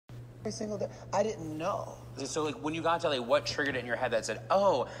every single day. I didn't know. So, like, when you got to LA, what triggered it in your head that said,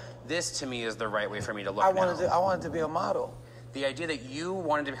 "Oh, this to me is the right way for me to look"? I wanted to be a model. The idea that you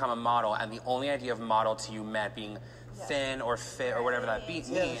wanted to become a model, and the only idea of model to you meant being thin or fit or whatever that means.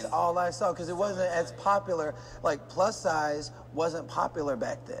 Yeah, that's all I saw, because it wasn't as popular. Like, plus size wasn't popular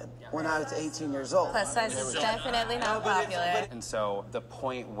back then when I was 18 years old. Plus size is definitely not popular. And so the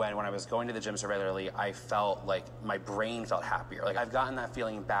point when I was going to the gym so regularly, I felt like my brain felt happier. Like, I've gotten that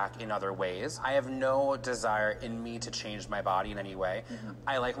feeling back in other ways. I have no desire in me to change my body in any way.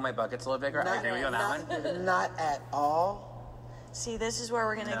 I like when my butt gets a little bigger. I agree with you on that one. Not at all. See, this is where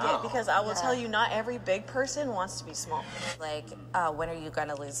we're going to get, because I will tell you, not every big person wants to be small. Like, when are you going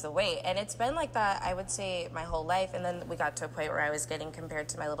to lose the weight? And it's been like that, I would say, my whole life. And then we got to a point where I was getting compared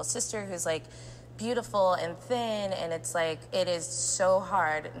to my little sister, who's like beautiful and thin, and it's like, it is so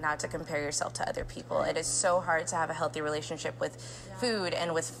hard not to compare yourself to other people. It is so hard to have a healthy relationship with food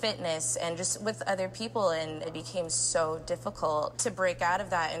and with fitness and just with other people, and it became so difficult to break out of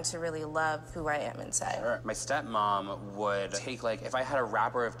that and to really love who I am inside. Sure. My stepmom would take, like, if I had a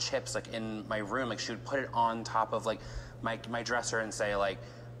wrapper of chips, like, in my room, like, she would put it on top of, like, my dresser and say, like,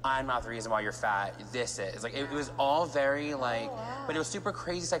 "I'm not the reason why you're fat, this is." Like, it was all very, like, but it was super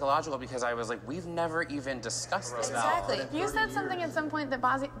crazy psychological, because I was like, we've never even discussed this. Exactly. You said something at some point that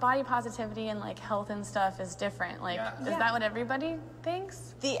body positivity and, like, health and stuff is different. Like, is that what everybody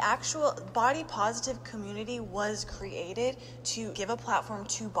thinks? The actual body positive community was created to give a platform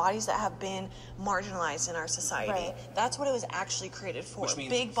to bodies that have been marginalized in our society. Right. That's what it was actually created for. Which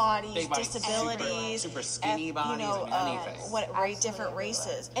means big bodies, disabilities, super skinny bodies, anything. Different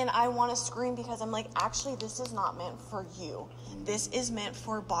races. And I want to scream, because I'm like, actually, this is not meant for you. This is meant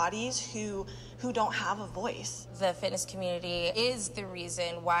for bodies who don't have a voice. The fitness community is the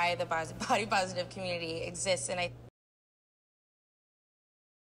reason why the body positive community exists, and I